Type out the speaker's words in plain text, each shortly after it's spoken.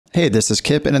Hey, this is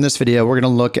Kip, and in this video, we're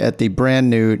going to look at the brand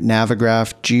new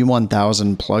Navigraph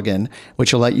G1000 plugin,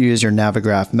 which will let you use your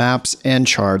Navigraph maps and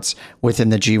charts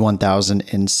within the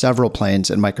G1000 in several planes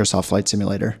in Microsoft Flight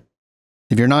Simulator.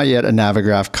 If you're not yet a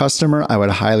Navigraph customer, I would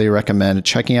highly recommend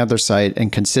checking out their site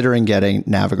and considering getting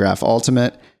Navigraph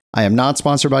Ultimate. I am not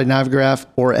sponsored by Navigraph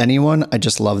or anyone. I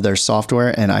just love their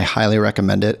software and I highly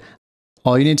recommend it.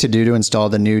 All you need to do to install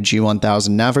the new G1000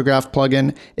 Navigraph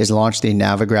plugin is launch the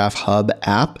Navigraph Hub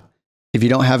app. If you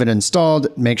don't have it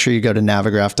installed, make sure you go to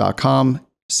navigraph.com,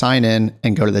 sign in,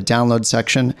 and go to the download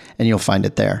section, and you'll find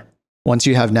it there. Once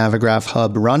you have Navigraph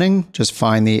Hub running, just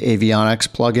find the avionics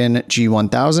plugin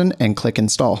G1000 and click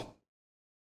install.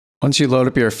 Once you load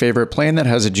up your favorite plane that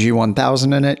has a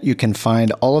G1000 in it, you can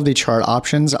find all of the chart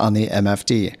options on the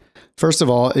MFD. First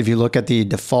of all, if you look at the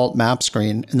default map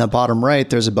screen, in the bottom right,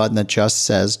 there's a button that just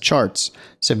says Charts.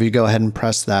 So if you go ahead and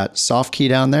press that soft key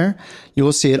down there, you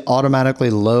will see it automatically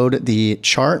load the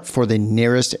chart for the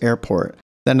nearest airport.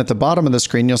 Then at the bottom of the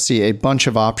screen, you'll see a bunch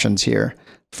of options here.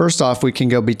 First off, we can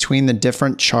go between the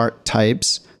different chart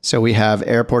types. So we have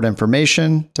airport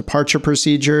information, departure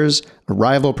procedures,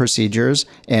 arrival procedures,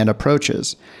 and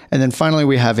approaches. And then finally,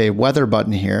 we have a weather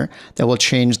button here that will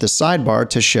change the sidebar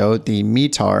to show the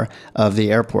METAR of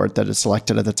the airport that is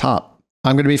selected at the top.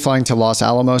 I'm going to be flying to Los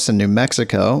Alamos in New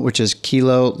Mexico, which is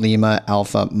Kilo Lima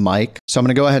Alpha Mike. So I'm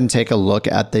going to go ahead and take a look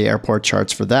at the airport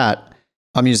charts for that.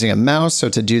 I'm using a mouse, so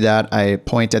to do that, I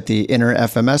point at the inner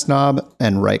FMS knob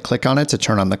and right-click on it to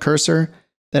turn on the cursor.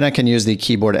 Then I can use the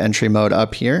keyboard entry mode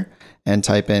up here and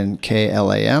type in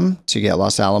KLAM to get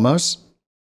Los Alamos.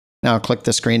 Now I'll click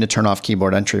the screen to turn off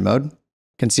keyboard entry mode. You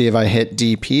can see if I hit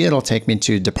DP, it'll take me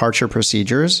to departure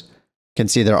procedures. You can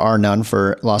see there are none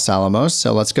for Los Alamos.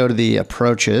 So let's go to the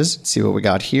approaches, see what we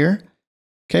got here.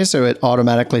 Okay, so it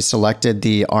automatically selected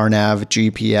the RNAV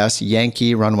GPS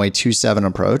Yankee runway 27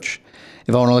 approach.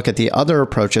 If I want to look at the other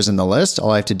approaches in the list,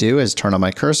 all I have to do is turn on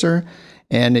my cursor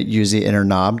and use the inner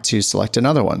knob to select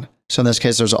another one. So in this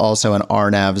case, there's also an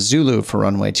RNAV Zulu for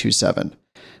runway 27.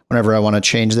 Whenever I want to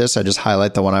change this, I just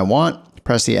highlight the one I want,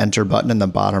 press the enter button in the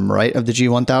bottom right of the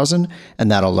G1000,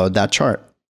 and that'll load that chart.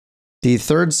 The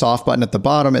third soft button at the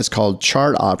bottom is called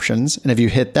Chart Options, and if you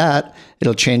hit that,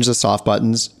 it'll change the soft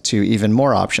buttons to even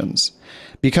more options.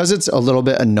 Because it's a little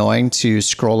bit annoying to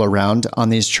scroll around on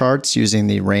these charts using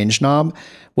the range knob,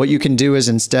 what you can do is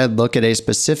instead look at a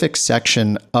specific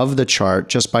section of the chart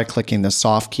just by clicking the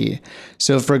soft key.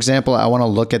 So for example, I want to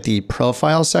look at the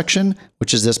profile section,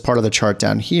 which is this part of the chart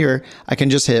down here. I can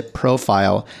just hit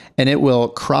profile and it will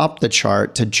crop the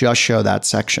chart to just show that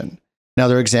section.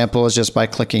 Another example is just by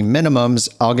clicking minimums,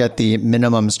 I'll get the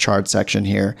minimums chart section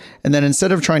here. And then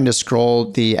instead of trying to scroll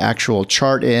the actual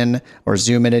chart in or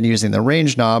zoom in using the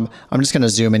range knob, I'm just going to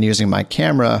zoom in using my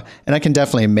camera and I can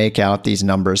definitely make out these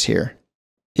numbers here.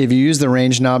 If you use the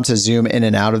range knob to zoom in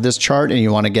and out of this chart and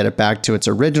you want to get it back to its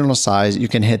original size, you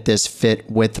can hit this fit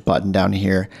width button down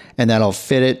here and that'll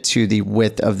fit it to the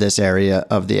width of this area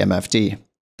of the MFD.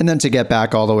 And then to get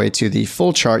back all the way to the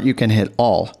full chart, you can hit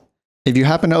all. If you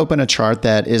happen to open a chart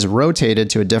that is rotated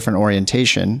to a different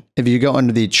orientation, if you go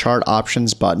under the chart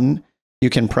options button, you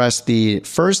can press the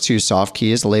first two soft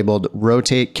keys labeled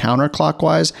rotate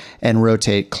counterclockwise and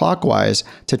rotate clockwise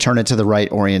to turn it to the right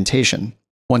orientation.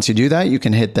 Once you do that, you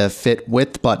can hit the fit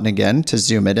width button again to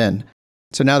zoom it in.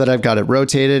 So now that I've got it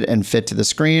rotated and fit to the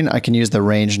screen, I can use the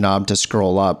range knob to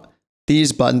scroll up.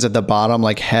 These buttons at the bottom,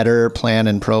 like header, plan,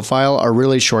 and profile, are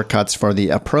really shortcuts for the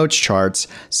approach charts,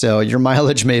 so your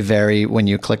mileage may vary when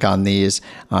you click on these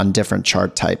on different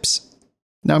chart types.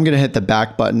 Now I'm going to hit the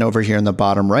back button over here in the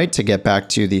bottom right to get back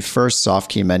to the first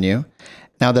soft key menu.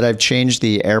 Now that I've changed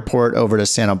the airport over to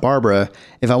Santa Barbara,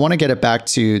 if I want to get it back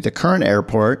to the current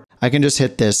airport, I can just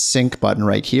hit this sync button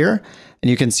right here, and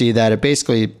you can see that it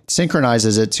basically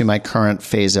synchronizes it to my current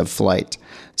phase of flight.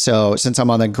 So since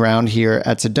I'm on the ground here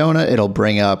at Sedona, it'll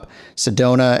bring up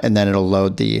Sedona and then it'll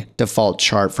load the default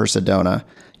chart for Sedona.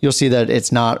 You'll see that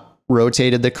it's not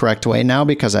rotated the correct way now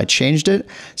because I changed it.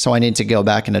 So I need to go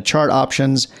back into chart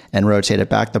options and rotate it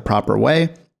back the proper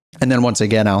way. And then once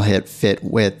again, I'll hit fit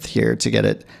width here to get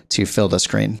it to fill the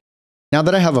screen. Now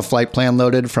that I have a flight plan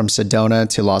loaded from Sedona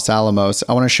to Los Alamos,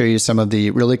 I want to show you some of the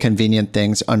really convenient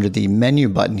things under the menu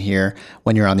button here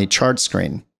when you're on the chart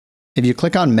screen. If you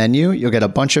click on menu, you'll get a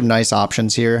bunch of nice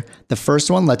options here. The first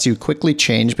one lets you quickly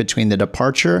change between the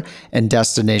departure and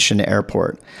destination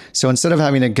airport. So instead of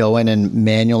having to go in and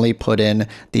manually put in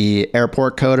the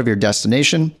airport code of your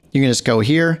destination, you can just go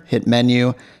here, hit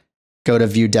menu, go to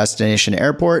view destination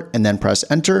airport, and then press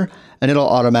enter, and it'll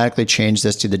automatically change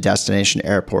this to the destination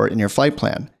airport in your flight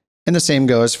plan. And the same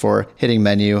goes for hitting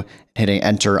menu and hitting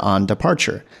enter on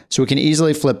departure. So we can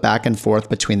easily flip back and forth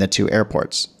between the two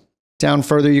airports. Down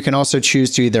further, you can also choose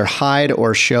to either hide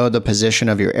or show the position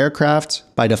of your aircraft.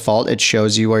 By default, it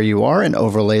shows you where you are and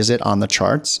overlays it on the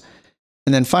charts.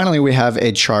 And then finally, we have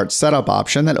a chart setup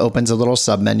option that opens a little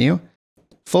submenu.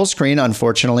 Full screen,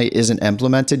 unfortunately, isn't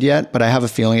implemented yet, but I have a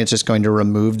feeling it's just going to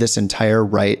remove this entire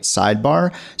right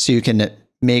sidebar so you can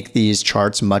make these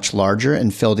charts much larger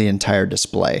and fill the entire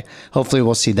display. Hopefully,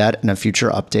 we'll see that in a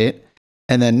future update.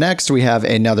 And then next, we have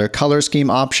another color scheme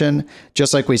option.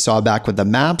 Just like we saw back with the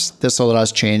maps, this will let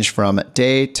us change from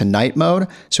day to night mode,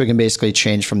 so we can basically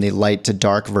change from the light to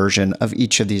dark version of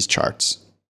each of these charts.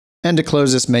 And to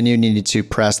close this menu, you need to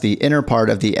press the inner part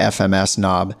of the FMS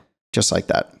knob, just like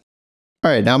that. All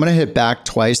right, now I'm going to hit back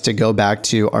twice to go back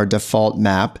to our default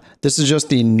map. This is just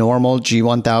the normal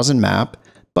G1000 map,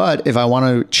 but if I want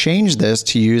to change this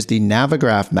to use the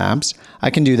Navigraph maps, I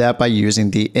can do that by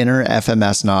using the inner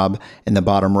FMS knob in the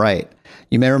bottom right.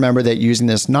 You may remember that using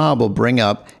this knob will bring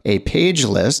up a page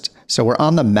list. So we're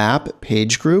on the map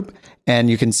page group, and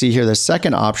you can see here the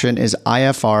second option is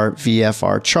IFR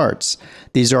VFR charts.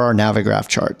 These are our Navigraph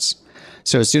charts.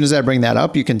 So as soon as I bring that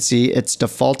up, you can see it's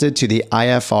defaulted to the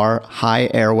IFR high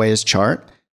airways chart.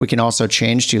 We can also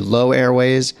change to low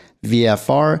airways,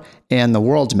 VFR, and the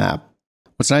world map.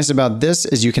 What's nice about this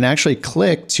is you can actually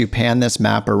click to pan this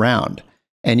map around,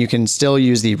 and you can still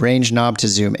use the range knob to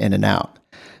zoom in and out.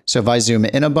 So if I zoom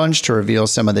in a bunch to reveal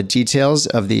some of the details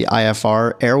of the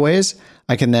IFR airways,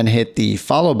 I can then hit the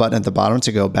follow button at the bottom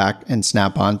to go back and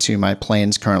snap onto my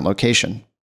plane's current location.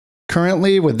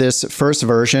 Currently, with this first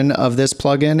version of this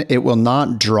plugin, it will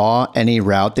not draw any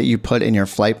route that you put in your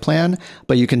flight plan,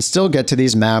 but you can still get to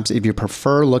these maps if you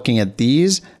prefer looking at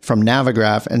these from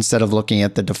Navigraph instead of looking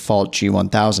at the default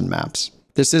G1000 maps.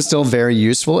 This is still very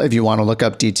useful if you want to look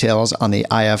up details on the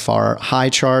IFR high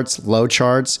charts, low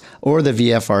charts, or the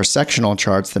VFR sectional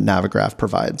charts that Navigraph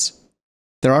provides.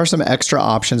 There are some extra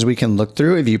options we can look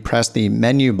through if you press the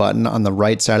menu button on the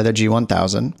right side of the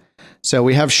G1000. So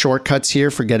we have shortcuts here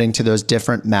for getting to those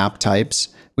different map types.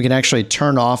 We can actually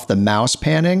turn off the mouse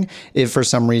panning if for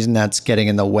some reason that's getting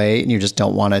in the way and you just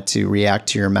don't want it to react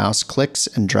to your mouse clicks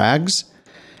and drags.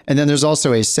 And then there's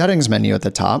also a settings menu at the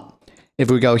top.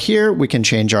 If we go here, we can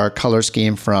change our color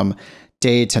scheme from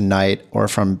day to night, or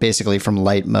from basically from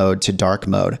light mode to dark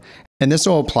mode. And this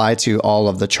will apply to all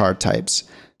of the chart types.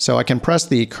 So I can press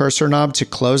the cursor knob to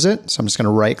close it. So I'm just going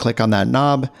to right click on that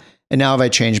knob. And now if I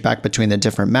change back between the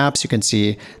different maps, you can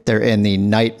see they're in the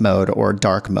night mode or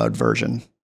dark mode version.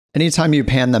 Anytime you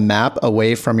pan the map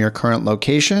away from your current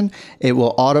location, it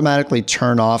will automatically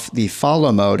turn off the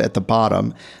follow mode at the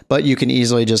bottom, but you can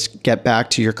easily just get back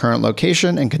to your current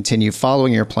location and continue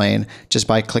following your plane just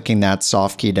by clicking that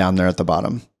soft key down there at the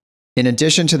bottom. In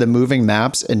addition to the moving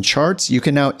maps and charts, you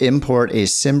can now import a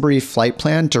SimBrief flight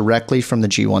plan directly from the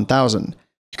G1000.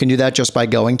 You can do that just by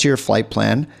going to your flight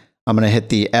plan. I'm going to hit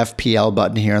the FPL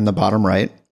button here on the bottom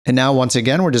right. And now once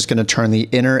again, we're just going to turn the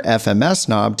inner FMS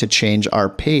knob to change our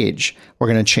page. We're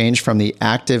going to change from the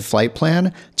active flight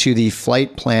plan to the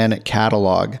flight plan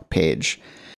catalog page.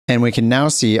 And we can now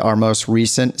see our most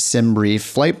recent SimBrief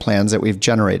flight plans that we've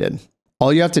generated.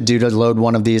 All you have to do to load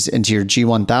one of these into your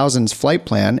G1000's flight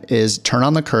plan is turn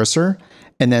on the cursor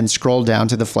and then scroll down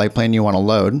to the flight plan you want to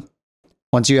load.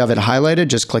 Once you have it highlighted,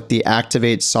 just click the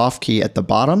Activate Soft key at the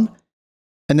bottom,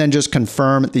 and then just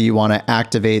confirm that you want to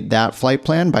activate that flight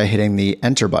plan by hitting the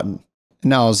Enter button.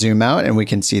 Now I'll zoom out and we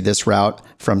can see this route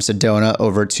from Sedona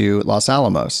over to Los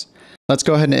Alamos. Let's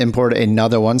go ahead and import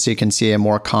another one so you can see a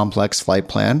more complex flight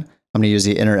plan. I'm going to use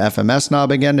the inner FMS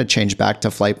knob again to change back to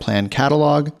flight plan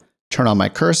catalog, turn on my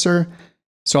cursor.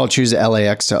 So I'll choose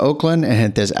LAX to Oakland and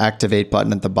hit this Activate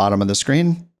button at the bottom of the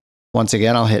screen. Once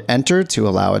again, I'll hit enter to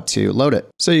allow it to load it.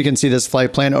 So you can see this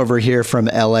flight plan over here from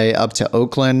LA up to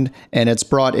Oakland, and it's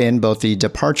brought in both the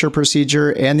departure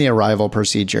procedure and the arrival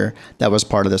procedure that was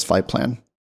part of this flight plan.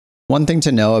 One thing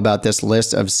to know about this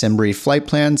list of SimBrief flight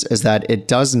plans is that it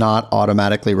does not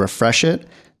automatically refresh it,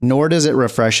 nor does it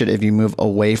refresh it if you move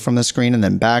away from the screen and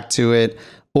then back to it,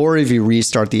 or if you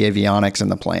restart the avionics in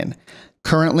the plane.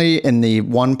 Currently, in the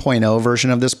 1.0 version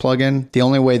of this plugin, the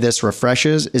only way this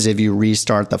refreshes is if you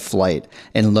restart the flight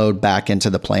and load back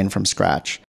into the plane from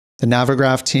scratch. The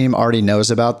Navigraph team already knows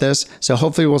about this, so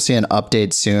hopefully we'll see an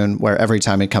update soon where every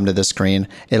time we come to this screen,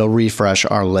 it'll refresh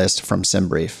our list from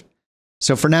SimBrief.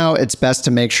 So for now, it's best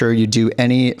to make sure you do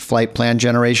any flight plan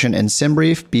generation in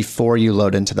SimBrief before you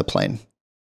load into the plane.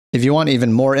 If you want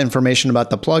even more information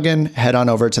about the plugin, head on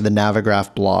over to the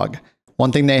Navigraph blog.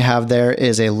 One thing they have there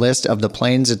is a list of the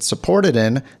planes it's supported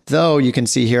in, though you can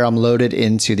see here I'm loaded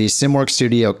into the SimWorks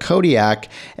Studio Kodiak,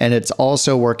 and it's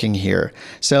also working here.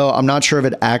 So I'm not sure if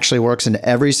it actually works in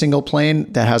every single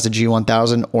plane that has a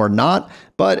G1000 or not,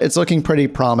 but it's looking pretty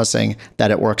promising that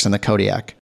it works in the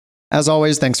Kodiak. As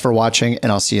always, thanks for watching,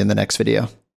 and I'll see you in the next video.